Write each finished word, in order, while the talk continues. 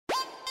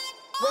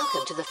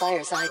Welcome to the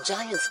Fireside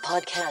Giants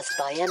podcast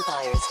by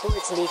Empire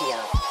Sports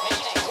Media.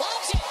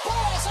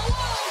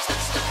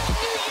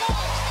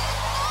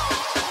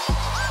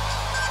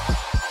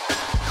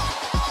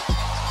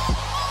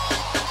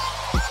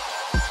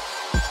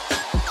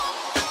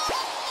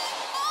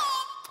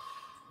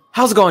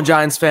 How's it going,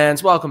 Giants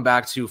fans? Welcome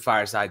back to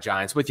Fireside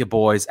Giants with your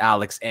boys,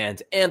 Alex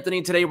and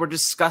Anthony. Today, we're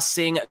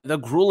discussing the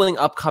grueling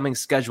upcoming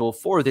schedule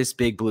for this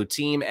big blue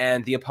team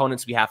and the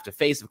opponents we have to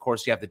face. Of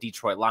course, you have the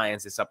Detroit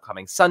Lions this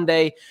upcoming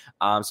Sunday.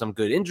 Some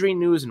good injury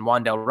news, and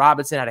Wan'Dale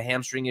Robinson had a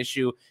hamstring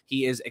issue.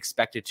 He is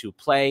expected to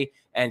play,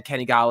 and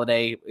Kenny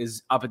Golladay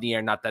is up in the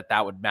air. Not that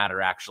that would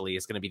matter, actually.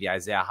 It's going to be the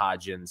Isaiah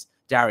Hodgins,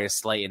 Darius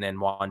Slayton, and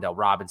Wan'Dale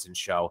Robinson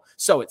show,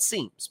 so it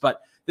seems. But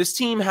this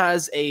team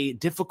has a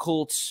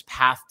difficult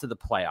path to the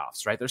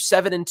playoffs, right? They're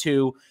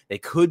 7-2. They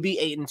could be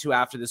 8-2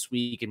 after this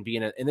week and be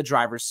in the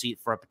driver's seat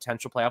for a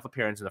potential playoff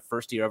appearance in the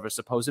first year of a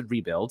supposed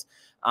rebuild.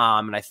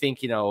 And I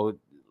think,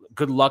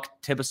 good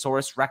luck,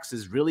 Tibosaurus Rex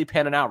is really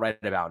panning out right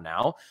about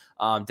now.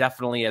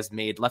 Definitely has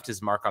left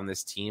his mark on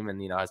this team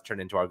and, has turned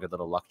into our good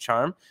little luck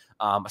charm.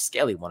 A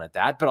scaly one at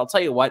that. But I'll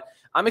tell you what,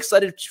 I'm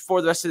excited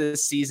for the rest of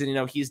this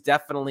season. He's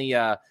definitely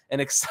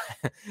this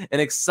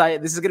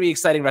is going to be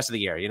exciting rest of the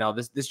year.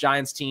 This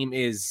Giants team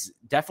is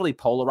definitely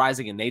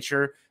polarizing in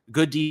nature.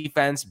 Good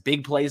defense,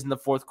 big plays in the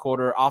fourth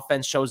quarter.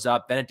 Offense shows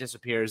up, then it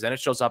disappears, then it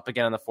shows up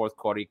again in the fourth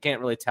quarter. You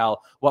can't really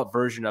tell what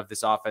version of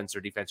this offense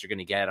or defense you're going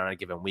to get on a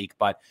given week.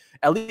 But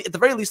at the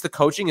very least, the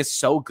coaching is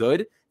so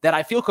good that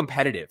I feel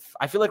competitive.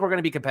 I feel like we're going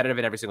to be competitive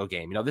in every single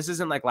game. This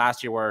isn't like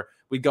last year where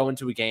we'd go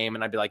into a game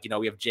and I'd be like,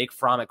 we have Jake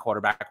Fromm at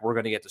quarterback. We're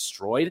going to get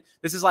destroyed.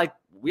 This is like,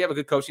 we have a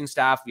good coaching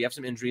staff. We have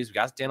some injuries. We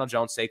got Daniel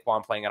Jones,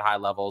 Saquon playing at high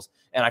levels.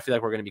 And I feel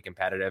like we're going to be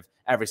competitive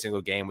every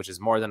single game, which is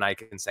more than I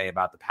can say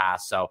about the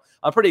past. So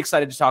I'm pretty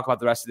excited to talk about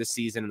the rest of this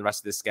season and the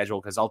rest of this schedule,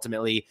 because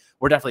ultimately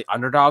we're definitely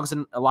underdogs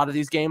in a lot of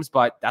these games,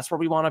 but that's where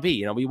we want to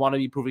be. We want to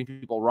be proving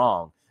people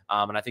wrong.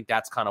 And I think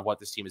that's kind of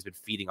what this team has been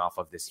feeding off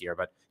of this year.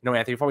 But,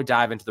 Anthony, before we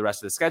dive into the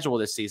rest of the schedule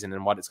this season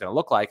and what it's going to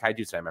look like, how do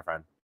you today, my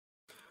friend?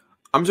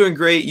 I'm doing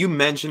great. You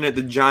mentioned it.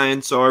 The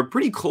Giants are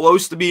pretty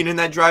close to being in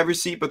that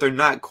driver's seat, but they're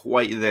not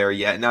quite there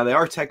yet. Now, they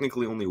are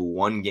technically only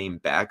one game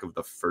back of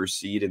the first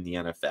seed in the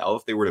NFL.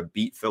 If they were to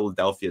beat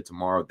Philadelphia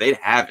tomorrow, they'd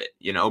have it,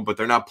 but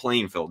they're not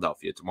playing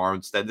Philadelphia tomorrow.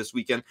 Instead, this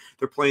weekend,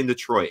 they're playing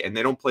Detroit, and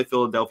they don't play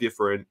Philadelphia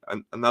for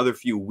another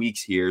few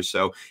weeks here.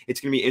 So it's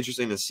going to be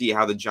interesting to see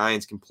how the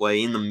Giants can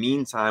play in the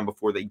meantime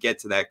before they get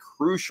to that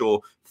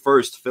crucial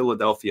first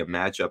Philadelphia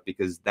matchup,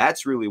 because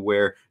that's really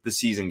where the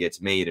season gets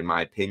made, in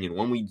my opinion.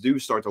 When we do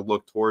start to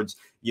look towards,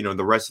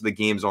 the rest of the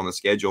games on the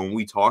schedule, and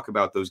we talk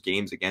about those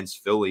games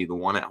against Philly, the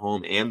one at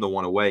home and the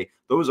one away,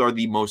 those are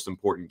the most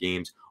important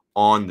games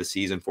on the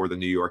season for the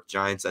New York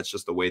Giants. That's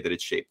just the way that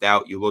it's shaped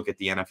out. You look at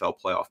the NFL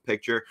playoff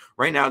picture.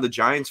 Right now, the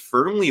Giants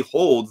firmly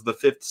hold the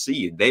 5th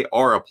seed. They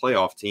are a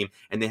playoff team,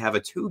 and they have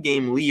a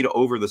 2-game lead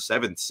over the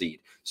 7th seed.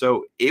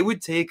 So it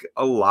would take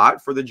a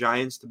lot for the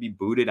Giants to be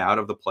booted out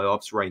of the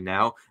playoffs right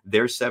now.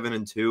 They're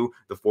 7-2.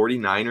 The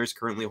 49ers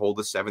currently hold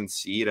the 7th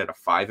seed at a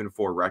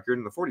 5-4 record,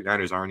 and the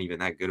 49ers aren't even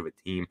that good of a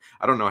team.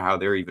 I don't know how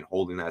they're even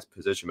holding that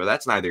position, but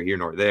that's neither here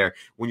nor there.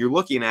 When you're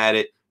looking at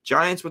it,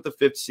 Giants with the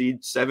 5th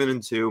seed,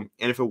 7-2.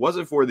 And if it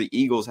wasn't for the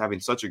Eagles having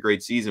such a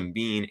great season,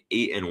 being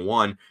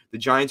 8-1, the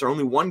Giants are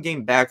only one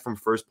game back from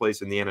first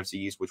place in the NFC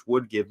East, which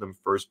would give them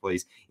first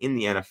place in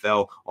the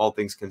NFL, all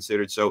things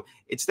considered. So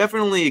it's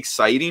definitely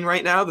exciting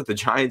right now that the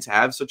Giants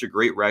have such a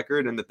great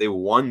record and that they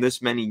won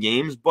this many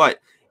games.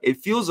 But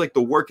it feels like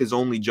the work has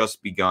only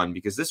just begun,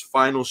 because this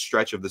final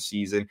stretch of the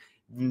season,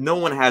 no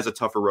one has a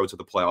tougher road to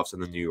the playoffs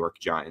than the New York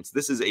Giants.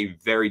 This is a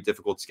very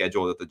difficult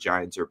schedule that the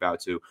Giants are about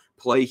to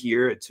play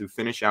here to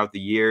finish out the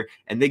year,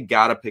 and they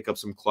got to pick up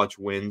some clutch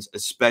wins,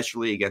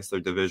 especially against their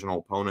divisional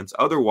opponents.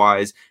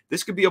 Otherwise,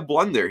 this could be a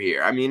blunder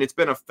here. I mean, it's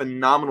been a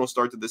phenomenal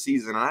start to the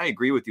season, and I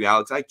agree with you,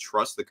 Alex. I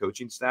trust the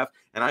coaching staff,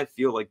 and I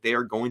feel like they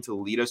are going to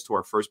lead us to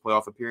our first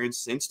playoff appearance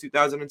since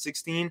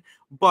 2016,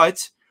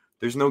 but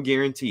there's no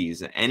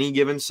guarantees any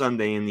given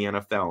Sunday in the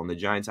NFL, and the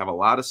Giants have a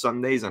lot of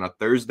Sundays and a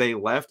Thursday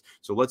left.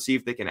 So let's see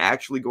if they can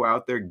actually go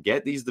out there,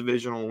 get these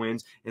divisional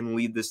wins, and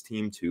lead this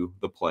team to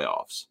the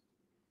playoffs.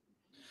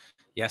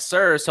 Yes,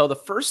 sir. So the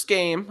first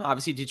game,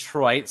 obviously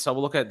Detroit. So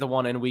we'll look at the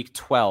one in week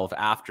 12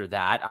 after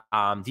that.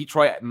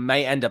 Detroit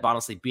may end up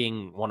honestly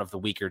being one of the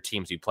weaker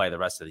teams we play the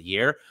rest of the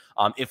year.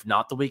 If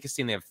not the weakest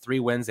team. They have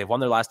 3 wins. They've won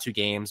their last 2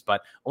 games,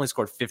 but only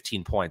scored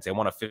 15 points. They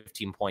won a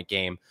 15-point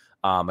game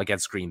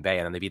against Green Bay,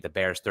 and then they beat the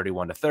Bears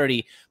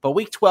 31-30. But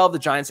week 12, the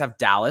Giants have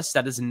Dallas.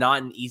 That is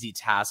not an easy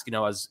task,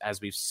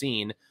 as we've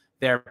seen.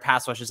 Their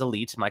pass rush is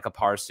elite. Micah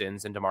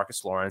Parsons and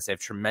DeMarcus Lawrence. They have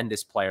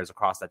tremendous players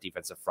across that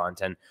defensive front,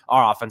 and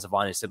our offensive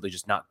line is simply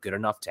just not good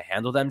enough to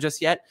handle them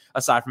just yet,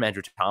 aside from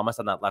Andrew Thomas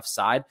on that left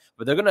side.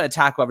 But they're going to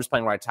attack whoever's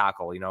playing right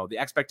tackle. The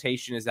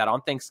expectation is that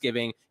on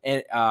Thanksgiving,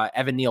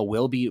 Evan Neal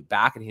will be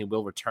back and he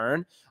will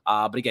return.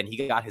 But again,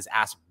 he got his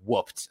ass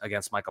whooped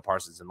against Micah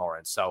Parsons and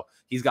Lawrence. So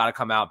he's got to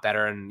come out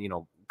better and,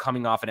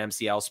 coming off an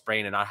MCL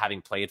sprain and not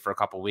having played for a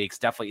couple weeks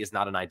definitely is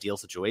not an ideal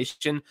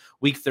situation.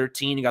 Week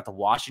 13, you got the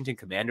Washington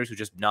Commanders who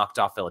just knocked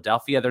off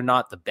Philadelphia. They're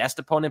not the best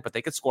opponent, but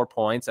they could score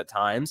points at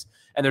times,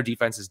 and their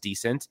defense is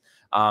decent.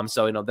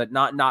 So, that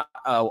not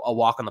a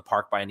walk in the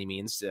park by any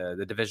means.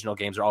 The divisional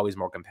games are always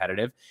more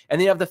competitive. And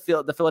then you have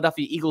the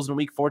Philadelphia Eagles in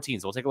week 14.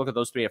 So we'll take a look at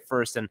those three at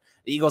first. And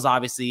the Eagles,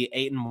 obviously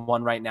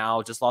 8-1 right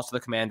now, just lost to the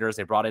Commanders.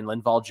 They brought in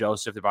Linval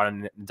Joseph. They brought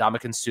in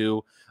Ndamukong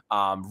Suh.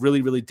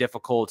 Really, really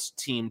difficult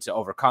team to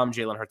overcome.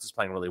 Jalen Hurts is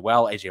playing really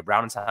well. AJ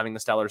Brown is having a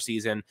stellar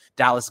season.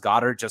 Dallas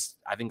Goedert just,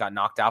 I think, got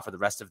knocked out for the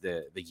rest of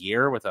the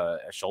year with a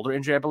shoulder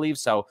injury, I believe.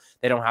 So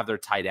they don't have their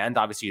tight end.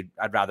 Obviously,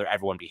 I'd rather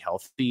everyone be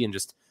healthy and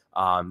just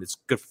it's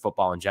good for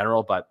football in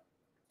general, but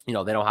they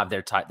don't have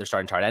their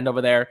starting tight end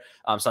over there.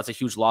 So that's a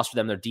huge loss for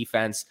them. Their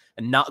defense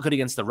and not good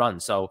against the run.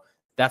 So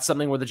that's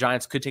something where the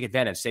Giants could take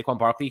advantage. Saquon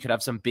Barkley could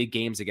have some big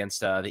games against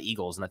the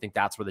Eagles. And I think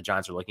that's where the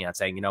Giants are looking at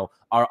saying,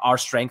 our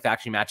strength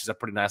actually matches up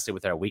pretty nicely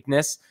with their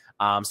weakness.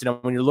 So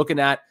when you're looking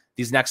at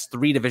these next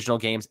three divisional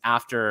games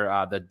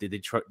after the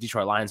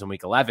Detroit Lions in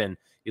week 11,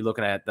 you're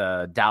looking at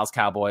the Dallas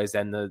Cowboys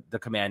and the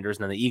Commanders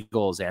and then the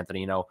Eagles,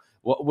 Anthony.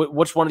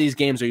 Which one of these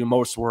games are you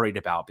most worried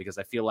about? Because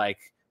I feel like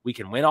we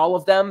can win all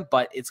of them,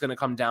 but it's going to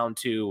come down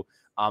to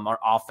our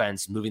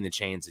offense moving the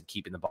chains and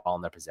keeping the ball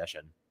in their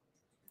possession.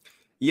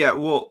 Yeah,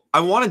 well, I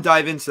want to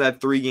dive into that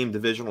 3-game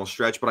divisional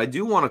stretch, but I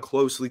do want to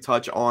closely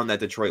touch on that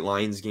Detroit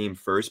Lions game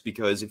first,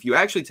 because if you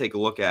actually take a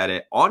look at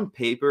it on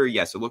paper,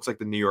 yes, it looks like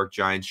the New York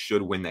Giants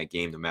should win that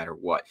game no matter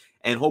what.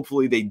 And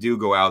hopefully they do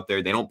go out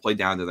there. They don't play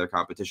down to their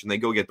competition. They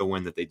go get the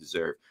win that they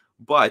deserve.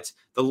 But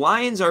the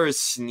Lions are a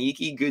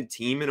sneaky good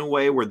team in a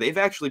way where they've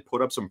actually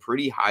put up some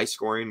pretty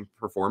high-scoring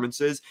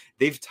performances.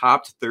 They've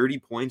topped 30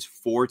 points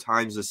 4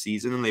 times this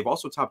season, and they've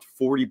also topped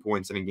 40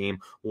 points in a game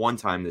 1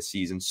 time this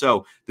season.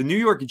 So the New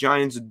York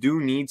Giants do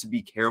need to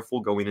be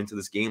careful going into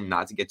this game,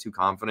 not to get too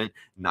confident,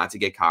 not to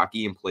get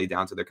cocky and play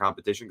down to their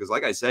competition. Because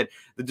like I said,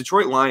 the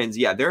Detroit Lions,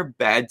 yeah, they're a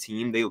bad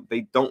team.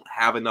 They don't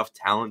have enough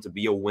talent to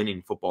be a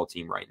winning football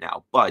team right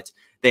now. But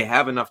they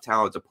have enough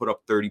talent to put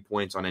up 30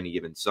 points on any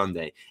given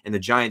Sunday. And the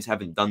Giants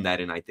haven't done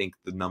that in, I think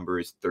the number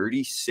is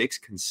 36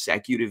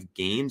 consecutive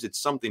games. It's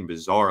something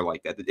bizarre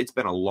like that. It's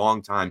been a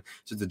long time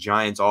since the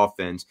Giants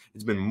offense,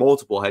 it's been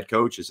multiple head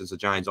coaches since the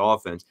Giants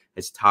offense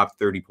has topped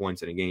 30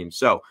 points in a game.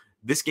 So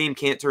this game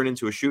can't turn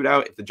into a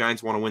shootout. If the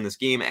Giants want to win this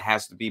game, it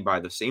has to be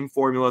by the same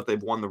formula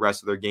they've won the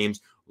rest of their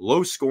games.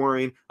 Low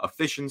scoring,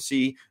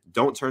 efficiency,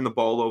 don't turn the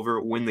ball over,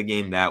 win the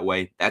game that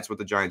way. That's what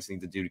the Giants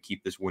need to do to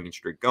keep this winning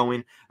streak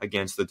going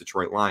against the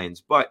Detroit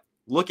Lions. But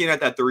looking at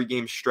that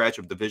 3-game stretch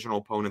of divisional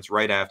opponents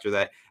right after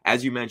that,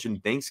 as you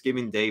mentioned,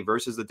 Thanksgiving Day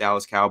versus the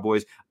Dallas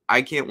Cowboys,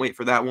 I can't wait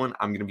for that one.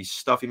 I'm going to be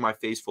stuffing my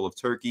face full of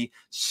turkey,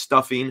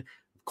 stuffing,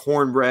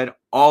 cornbread,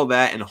 all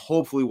that, and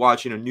hopefully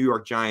watching a New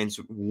York Giants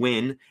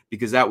win,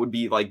 because that would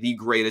be like the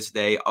greatest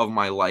day of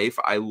my life.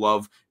 I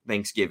love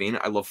Thanksgiving.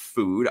 I love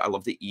food. I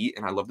love to eat,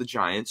 and I love the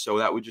Giants. So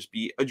that would just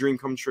be a dream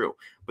come true.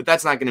 But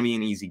that's not going to be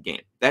an easy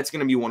game. That's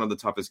going to be one of the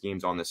toughest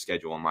games on this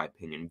schedule, in my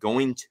opinion.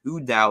 Going to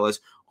Dallas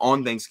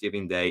on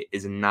Thanksgiving Day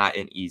is not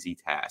an easy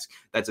task.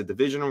 That's a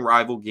divisional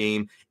rival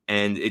game,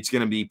 and it's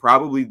going to be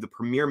probably the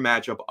premier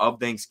matchup of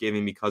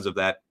Thanksgiving because of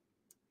that.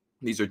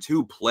 These are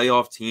 2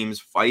 playoff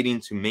teams fighting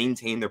to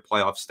maintain their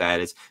playoff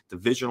status,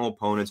 divisional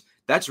opponents.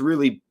 That's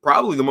really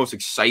probably the most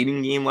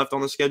exciting game left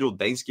on the schedule,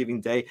 Thanksgiving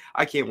Day.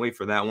 I can't wait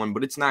for that one,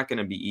 but it's not going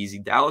to be easy.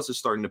 Dallas is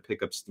starting to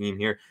pick up steam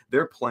here.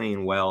 They're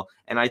playing well,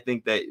 and I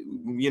think that,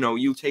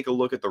 you take a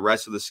look at the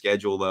rest of the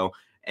schedule, though,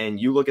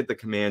 and you look at the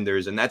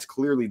Commanders, and that's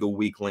clearly the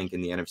weak link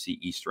in the NFC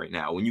East right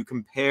now. When you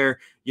compare,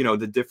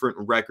 the different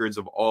records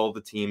of all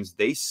the teams,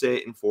 they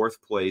sit in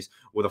 4th place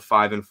with a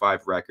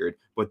 5-5 record,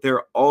 but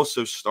they're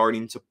also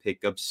starting to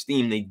pick up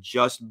steam. They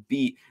just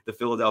beat the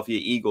Philadelphia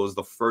Eagles,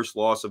 the first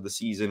loss of the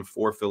season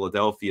for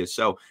Philadelphia.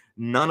 So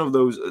neither of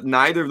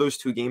those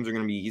 2 games are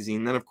going to be easy.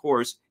 And then, of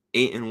course,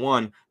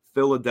 8-1.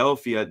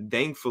 Philadelphia,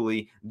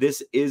 thankfully,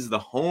 this is the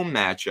home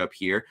matchup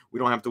here. We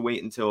have to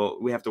wait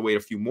a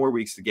few more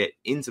weeks to get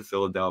into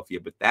Philadelphia,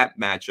 but that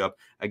matchup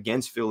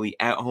against Philly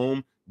at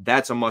home,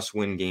 that's a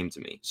must-win game to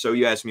me. So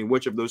you ask me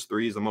which of those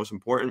 3 is the most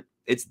important?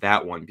 It's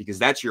that one, because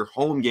that's your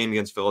home game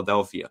against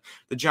Philadelphia.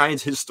 The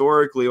Giants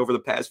historically over the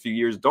past few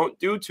years don't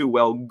do too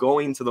well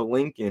going to the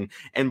Lincoln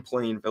and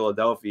playing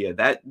Philadelphia.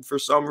 That, for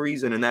some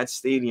reason, in that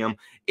stadium,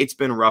 it's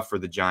been rough for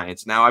the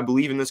Giants. Now, I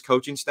believe in this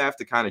coaching staff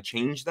to kind of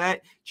change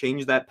that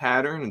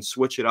pattern and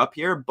switch it up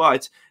here,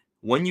 but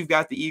when you've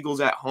got the Eagles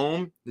at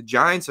home, the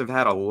Giants have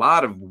had a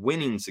lot of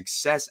winning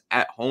success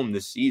at home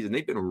this season.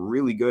 They've been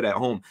really good at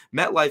home.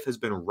 MetLife has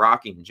been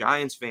rocking.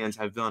 Giants fans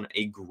have done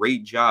a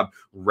great job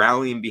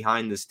rallying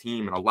behind this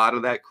team, and a lot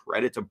of that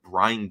credit to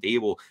Brian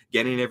Daboll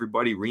getting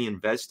everybody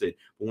reinvested.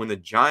 But when the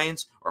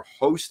Giants are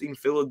hosting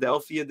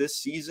Philadelphia this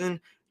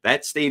season,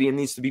 That stadium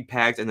needs to be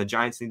packed, and the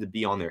Giants need to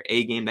be on their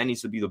A game. That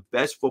needs to be the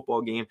best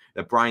football game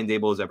that Brian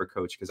Daboll has ever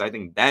coached, because I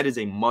think that is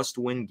a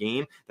must-win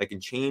game that can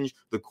change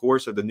the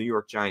course of the New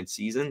York Giants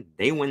season.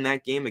 They win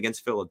that game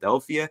against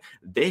Philadelphia,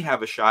 they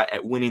have a shot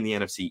at winning the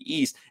NFC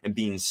East and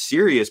being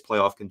serious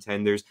playoff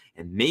contenders,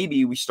 and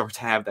maybe we start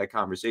to have that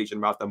conversation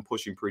about them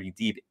pushing pretty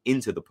deep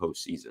into the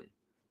postseason.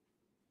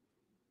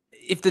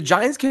 If the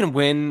Giants can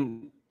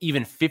win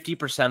even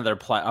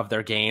 50% of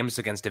their games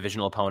against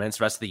divisional opponents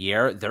the rest of the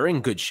year, they're in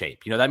good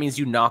shape. That means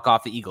you knock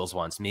off the Eagles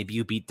once. Maybe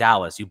you beat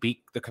Dallas. You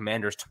beat the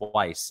Commanders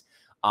twice.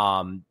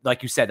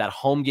 Like you said, that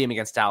home game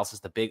against Dallas is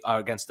the big,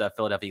 against the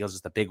Philadelphia Eagles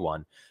is the big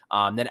one.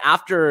 Then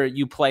after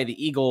you play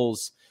the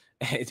Eagles,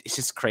 it's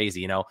just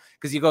crazy,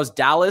 because it goes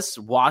Dallas,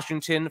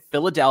 Washington,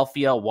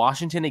 Philadelphia,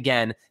 Washington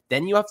again.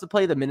 Then you have to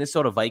play the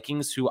Minnesota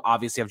Vikings, who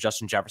obviously have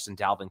Justin Jefferson,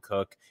 Dalvin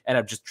Cook, and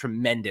have just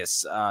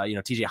tremendous,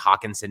 TJ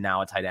Hawkinson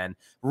now at tight end.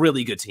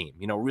 Really good team,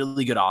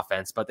 really good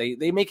offense, but they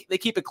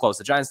keep it close.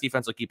 The Giants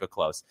defense will keep it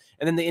close.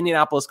 And then the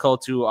Indianapolis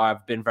Colts, who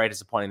have been very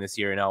disappointing this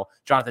year.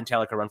 Jonathan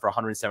Taylor could run for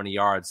 170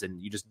 yards,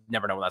 and you just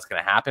never know when that's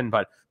going to happen.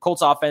 But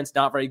Colts offense,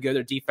 not very good.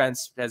 Their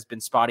defense has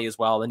been spotty as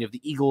well. Then you have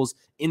the Eagles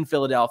in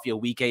Philadelphia,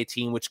 Week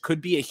 18, which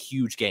could be a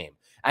huge game.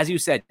 As you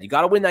said, you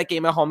got to win that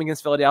game at home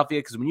against Philadelphia,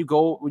 because when you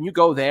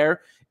go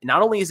there,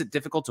 not only is it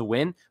difficult to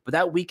win, but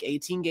that Week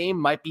 18 game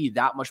might be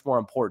that much more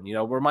important.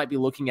 We might be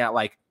looking at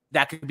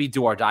that could be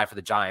do or die for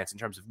the Giants in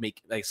terms of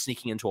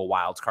sneaking into a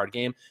wild card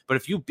game. But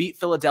if you beat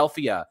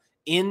Philadelphia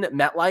in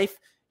MetLife,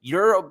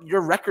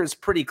 your record's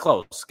pretty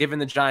close, given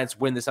the Giants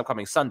win this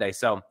upcoming Sunday.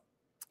 So,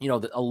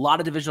 a lot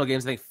of divisional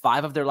games. I think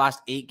 5 of their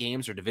last 8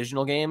 games are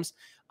divisional games,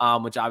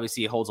 which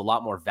obviously holds a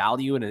lot more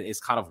value, and it's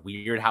kind of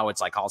weird how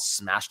it's all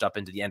smashed up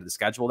into the end of the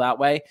schedule that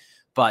way.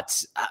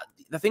 But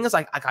the thing is,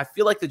 I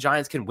feel like the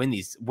Giants can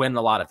win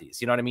a lot of these.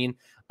 You know what I mean?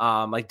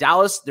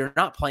 Dallas, they're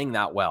not playing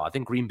that well. I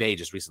think Green Bay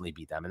just recently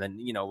beat them, and then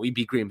we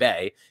beat Green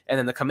Bay, and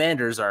then the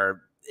Commanders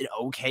are an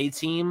okay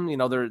team.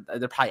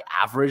 They're probably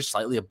average,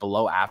 slightly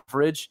below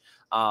average.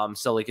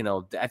 So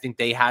I think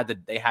they had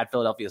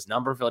Philadelphia's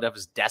number.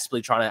 Philadelphia's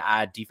desperately trying to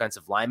add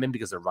defensive linemen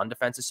because their run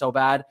defense is so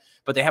bad,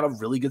 but they have a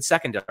really good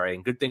secondary.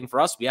 And good thing for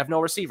us, we have no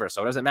receiver,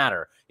 so it doesn't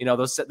matter.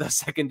 The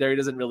secondary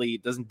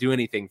doesn't do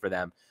anything for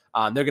them.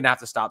 They're going to have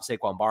to stop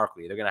Saquon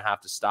Barkley. They're going to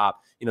have to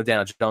stop,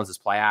 Daniel Jones's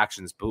play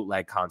actions,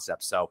 bootleg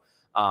concepts. So,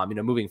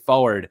 moving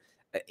forward,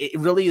 it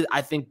really,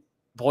 I think,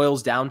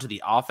 boils down to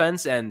the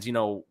offense. And,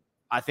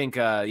 I think,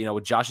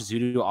 with Josh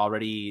Ezeudu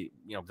already,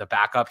 the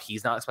backup,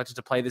 he's not expected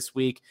to play this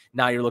week.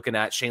 Now you're looking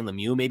at Shane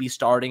Lemieux maybe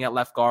starting at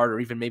left guard, or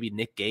even maybe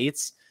Nick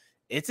Gates.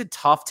 It's a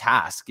tough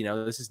task.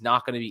 This is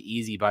not going to be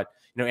easy. But,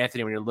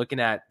 Anthony, when you're looking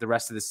at the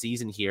rest of the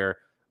season here,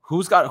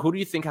 who do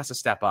you think has to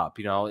step up?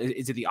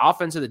 Is it the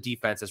offense or the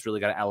defense that's really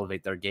got to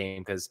elevate their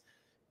game? Because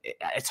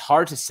it's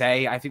hard to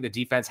say. I think the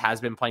defense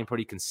has been playing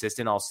pretty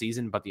consistent all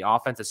season, but the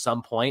offense, at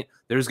some point,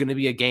 there's going to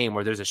be a game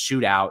where there's a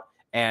shootout,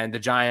 and the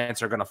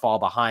Giants are going to fall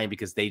behind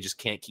because they just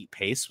can't keep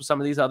pace with some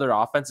of these other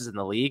offenses in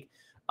the league.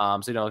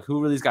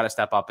 Who really's got to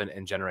step up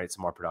and generate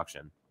some more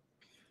production?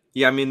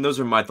 Yeah, those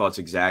are my thoughts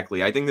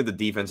exactly. I think that the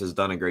defense has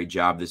done a great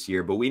job this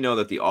year, but we know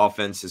that the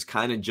offense has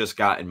kind of just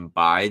gotten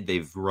by.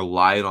 They've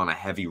relied on a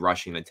heavy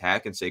rushing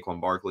attack, and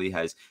Saquon Barkley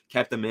has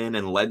kept them in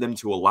and led them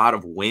to a lot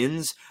of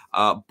wins.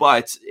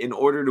 But in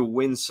order to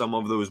win some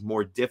of those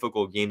more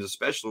difficult games,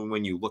 especially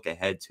when you look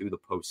ahead to the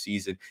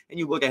postseason and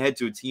you look ahead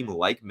to a team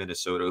like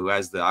Minnesota, who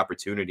has the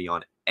opportunity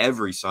on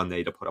every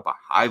Sunday to put up a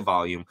high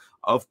volume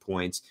of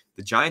points,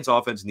 the Giants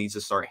offense needs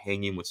to start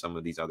hanging with some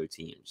of these other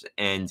teams.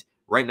 And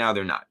right now,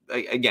 they're not.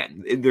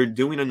 Again, they're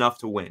doing enough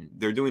to win.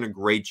 They're doing a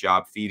great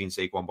job feeding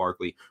Saquon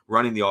Barkley,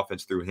 running the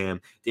offense through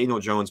him. Daniel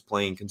Jones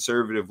playing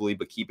conservatively,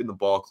 but keeping the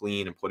ball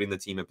clean and putting the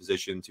team in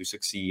position to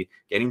succeed,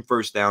 getting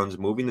first downs,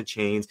 moving the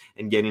chains,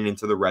 and getting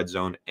into the red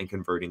zone and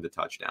converting the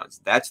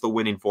touchdowns. That's the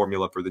winning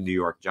formula for the New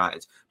York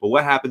Giants. But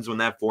what happens when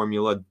that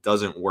formula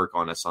doesn't work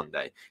on a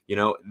Sunday?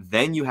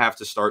 Then you have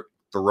to start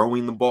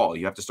throwing the ball.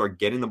 You have to start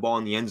getting the ball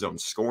in the end zone,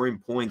 scoring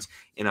points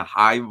in a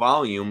high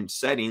volume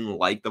setting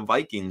like the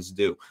Vikings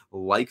do,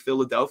 like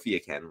Philadelphia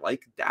can,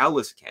 like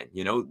Dallas can.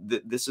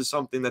 This is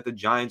something that the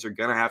Giants are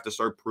going to have to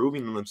start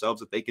proving to themselves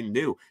that they can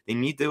do. They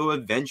need to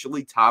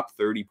eventually top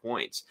 30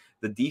 points.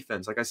 The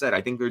defense, like I said,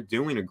 I think they're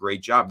doing a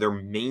great job. They're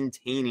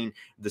maintaining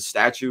the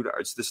stature.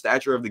 It's the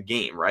stature of the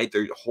game, right?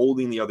 They're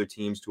holding the other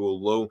teams to a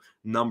low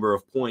number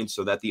of points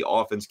so that the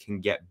offense can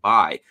get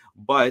by.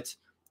 But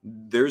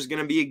there's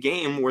going to be a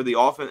game where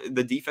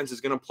the defense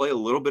is going to play a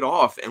little bit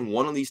off, and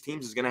one of these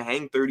teams is going to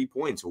hang 30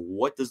 points.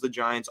 What does the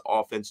Giants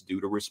offense do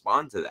to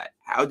respond to that?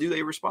 How do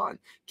they respond?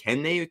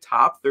 Can they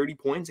top 30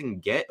 points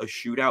and get a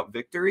shootout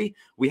victory?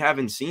 We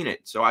haven't seen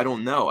it, so I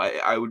don't know.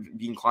 I would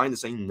be inclined to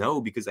say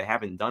no because they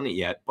haven't done it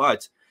yet,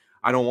 but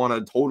I don't want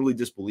to totally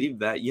disbelieve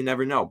that. You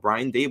never know.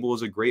 Brian Daboll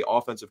is a great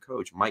offensive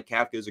coach. Mike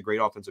Kafka is a great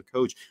offensive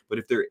coach, but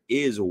if there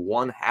is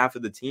one half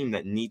of the team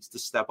that needs to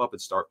step up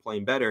and start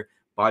playing better,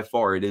 by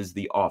far, it is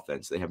the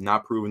offense. They have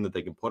not proven that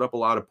they can put up a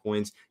lot of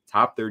points,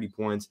 top 30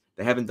 points.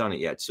 They haven't done it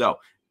yet. So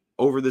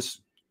over this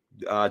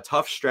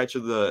tough stretch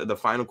of the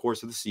final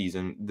course of the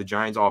season, the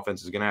Giants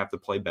offense is going to have to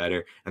play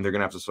better, and they're going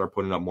to have to start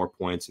putting up more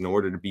points in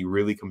order to be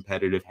really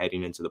competitive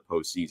heading into the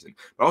postseason.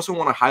 But I also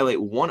want to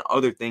highlight one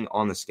other thing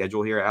on the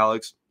schedule here,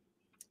 Alex.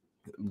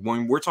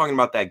 When we're talking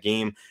about that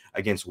game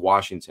against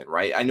Washington,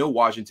 right? I know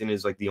Washington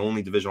is like the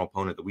only divisional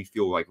opponent that we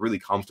feel like really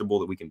comfortable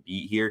that we can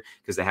beat here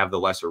because they have the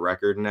lesser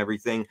record and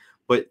everything.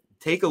 But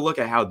take a look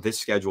at how this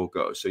schedule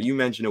goes. So you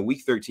mentioned in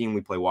week 13,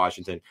 we play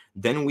Washington.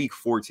 Then week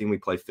 14, we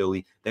play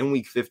Philly. Then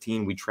week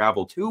 15, we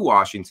travel to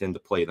Washington to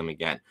play them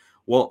again.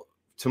 Well,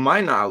 to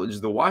my knowledge,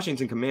 the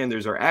Washington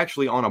Commanders are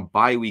actually on a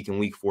bye week in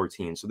week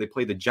 14. So they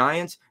play the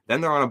Giants, then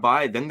they're on a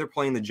bye, then they're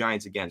playing the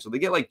Giants again. So they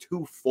get like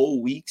 2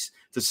 full weeks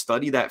to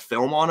study that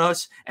film on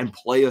us and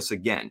play us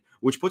again,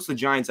 which puts the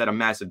Giants at a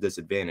massive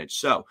disadvantage.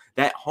 So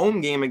that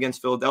home game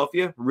against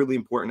Philadelphia, really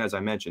important, as I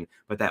mentioned,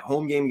 but that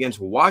home game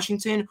against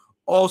Washington,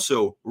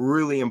 also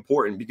really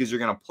important because you're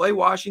going to play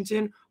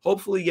Washington,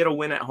 hopefully get a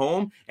win at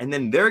home, and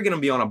then they're going to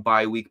be on a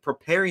bye week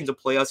preparing to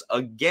play us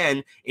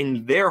again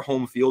in their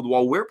home field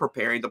while we're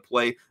preparing to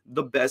play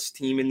the best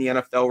team in the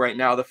NFL right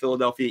now, the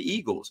Philadelphia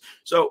Eagles.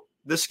 So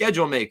the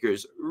schedule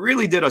makers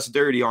really did us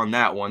dirty on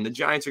that one. The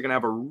Giants are going to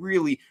have a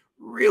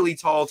really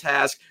tall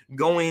task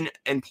going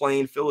and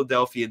playing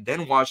Philadelphia,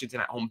 then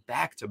Washington at home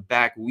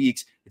back-to-back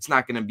weeks. It's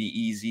not going to be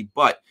easy,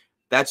 but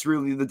that's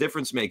really the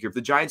difference maker. If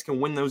the Giants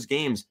can win those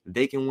games,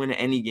 they can win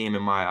any game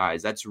in my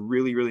eyes. That's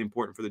really, really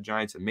important for the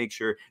Giants to make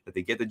sure that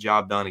they get the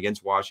job done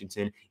against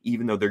Washington,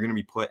 even though they're going to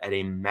be put at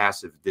a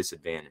massive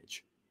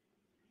disadvantage.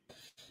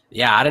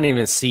 Yeah, I didn't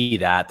even see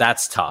that.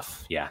 That's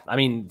tough. Yeah, I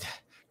mean,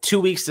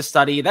 2 weeks to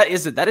study, that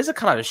is a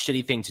kind of a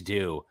shitty thing to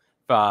do.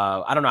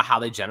 I don't know how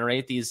they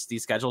generate these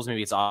schedules.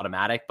 Maybe it's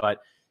automatic, but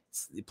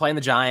playing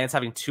the Giants,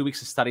 having 2 weeks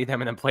to study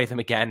them and then play them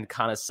again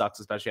kind of sucks,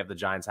 especially if the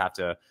Giants have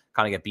to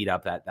kind of get beat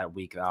up that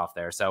week off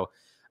there. So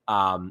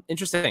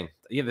interesting.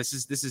 Yeah, this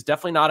is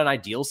definitely not an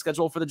ideal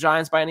schedule for the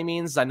Giants by any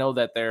means. I know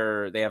that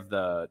they have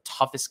the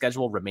toughest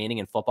schedule remaining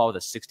in football with a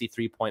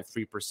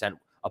 63.3%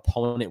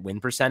 opponent win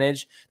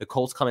percentage. The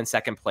Colts come in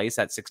second place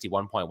at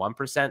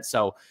 61.1%.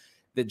 So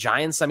the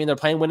Giants, I mean, they're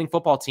playing winning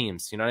football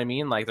teams. You know what I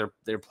mean? Like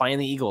they're playing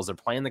the Eagles, they're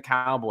playing the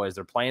Cowboys,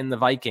 they're playing the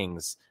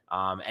Vikings,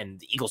 and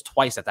the Eagles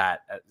twice at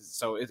that.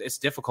 So it's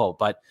difficult.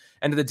 But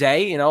end of the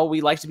day, you know, we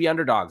like to be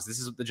underdogs.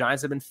 The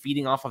Giants have been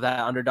feeding off of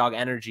that underdog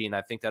energy, and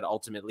I think that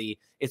ultimately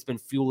it's been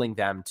fueling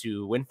them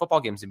to win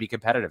football games and be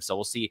competitive. So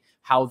we'll see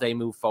how they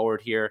move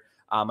forward here.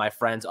 My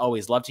friends,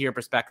 always love to hear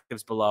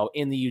perspectives below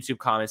in the YouTube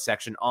comments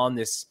section on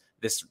this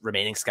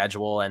remaining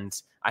schedule. And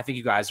I think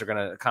you guys are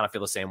going to kind of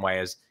feel the same way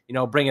as, you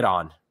know, bring it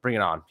on.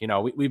 You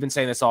know, we've been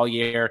saying this all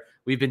year.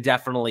 We've been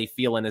definitely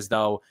feeling as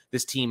though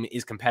this team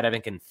is competitive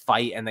and can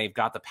fight, and they've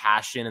got the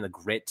passion and the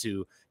grit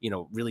to, you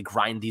know, really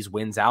grind these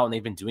wins out. And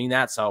they've been doing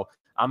that. So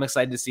I'm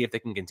excited to see if they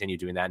can continue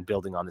doing that and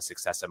building on the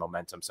success and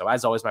momentum. So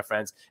as always, my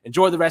friends,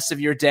 enjoy the rest of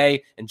your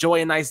day.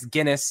 Enjoy a nice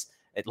Guinness.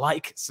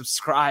 Like,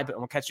 subscribe, and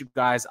we'll catch you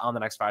guys on the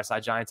next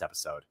Fireside Giants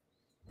episode.